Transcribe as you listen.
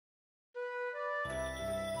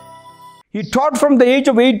He taught from the age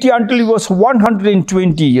of 80 until he was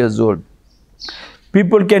 120 years old.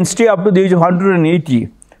 People can stay up to the age of 180.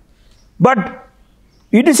 But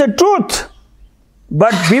it is a truth.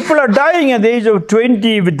 But people are dying at the age of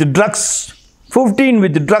 20 with the drugs, 15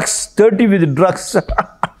 with the drugs, 30 with the drugs.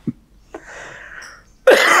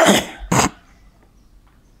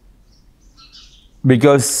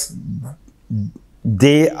 Because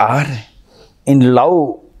they are in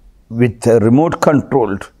love with a remote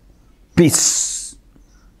controlled peace.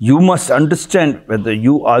 You must understand whether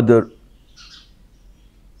you are the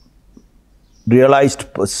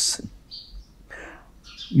realized person.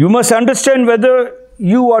 You must understand whether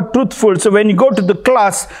you are truthful. So when you go to the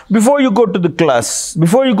class, before you go to the class,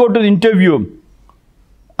 before you go to the interview,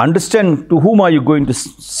 understand to whom are you going to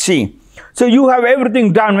see. So you have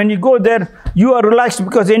everything done. When you go there, you are relaxed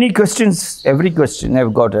because any questions, every question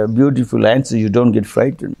have got a beautiful answer. You don't get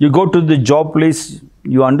frightened. You go to the job place,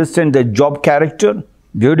 you understand the job character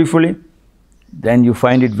beautifully. Then you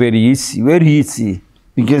find it very easy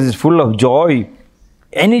because it's full of joy.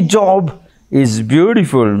 Any job is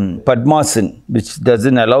beautiful. Padmasana, which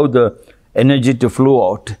doesn't allow the energy to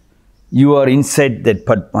flow out. You are inside that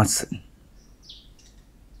Padmasana.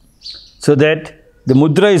 So that the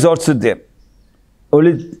mudra is also there.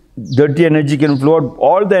 Only dirty energy can flow out.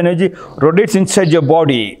 All the energy rotates inside your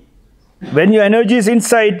body. When your energy is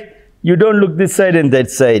inside, you don't look this side and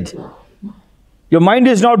that side. Your mind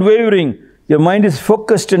is not wavering. Your mind is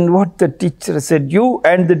focused on what the teacher said. You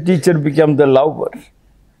and the teacher become the lover.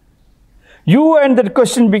 You and that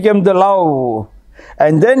question become the love.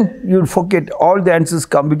 And then you'll forget, all the answers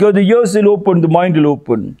come. Because the ears will open, the mind will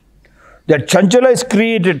open. That chanchala is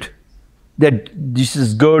created. That this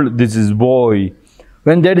is girl, this is boy.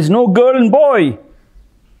 When there is no girl and boy,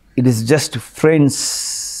 it is just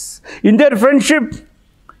friends. In their friendship,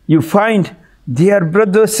 you find they are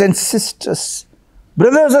brothers and sisters.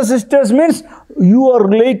 Brothers and sisters means you are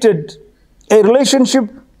related. A relationship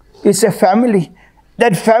is a family.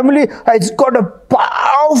 That family has got a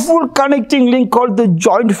powerful connecting link called the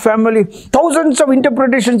joint family. Thousands of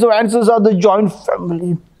interpretations of answers are the joint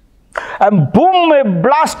family. And boom, a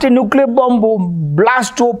blast, a nuclear bomb,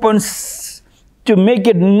 blast opens to make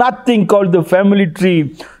it nothing called the family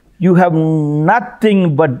tree. You have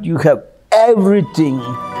nothing, but you have everything.